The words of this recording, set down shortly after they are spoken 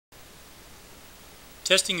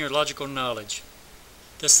Testing your logical knowledge.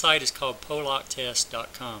 This site is called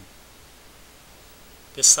PolacTest.com.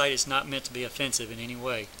 This site is not meant to be offensive in any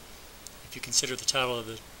way. If you consider the title of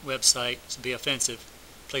the website to be offensive,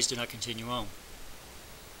 please do not continue on.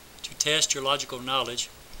 To test your logical knowledge,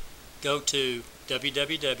 go to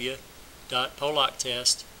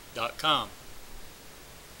www.PolacTest.com.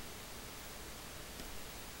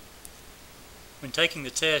 When taking the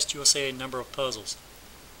test, you will see a number of puzzles.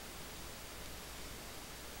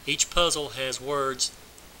 Each puzzle has words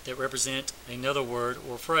that represent another word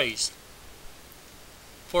or phrase.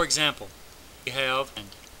 For example, we have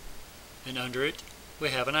and under it we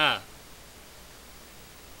have an I.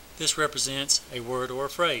 This represents a word or a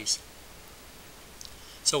phrase.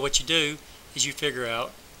 So what you do is you figure out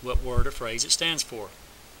what word or phrase it stands for.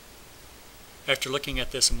 After looking at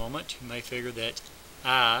this a moment, you may figure that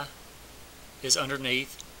I is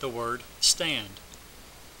underneath the word stand.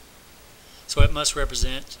 So it must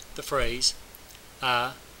represent the phrase,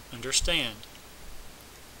 I understand.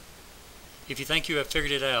 If you think you have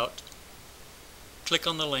figured it out, click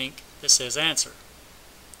on the link that says answer.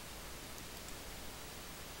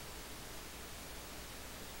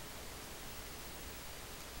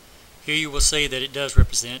 Here you will see that it does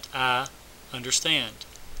represent I understand,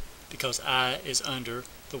 because I is under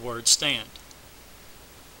the word stand.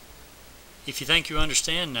 If you think you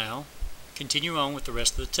understand now, continue on with the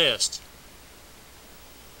rest of the test.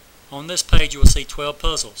 On this page you will see 12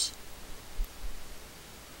 puzzles,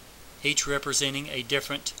 each representing a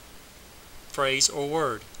different phrase or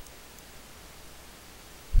word.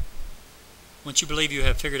 Once you believe you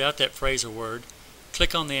have figured out that phrase or word,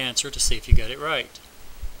 click on the answer to see if you got it right.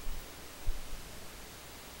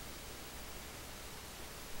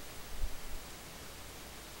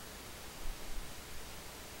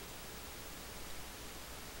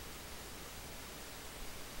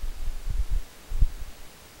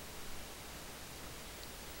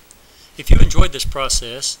 If you enjoyed this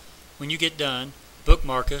process, when you get done,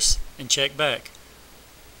 bookmark us and check back.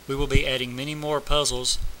 We will be adding many more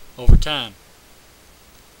puzzles over time.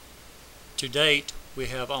 To date, we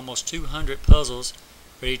have almost 200 puzzles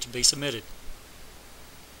ready to be submitted.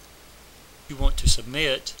 If you want to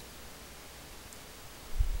submit,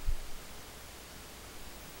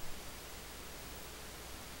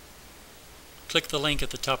 click the link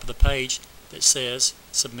at the top of the page that says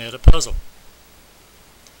Submit a Puzzle.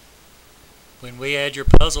 When we add your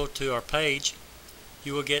puzzle to our page,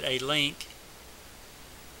 you will get a link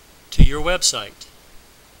to your website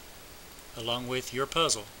along with your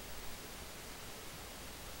puzzle.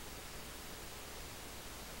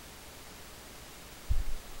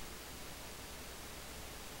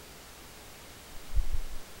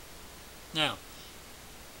 Now,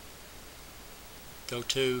 go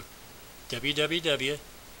to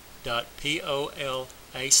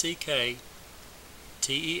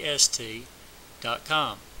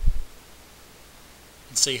www.PolacTest.com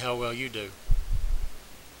and see how well you do.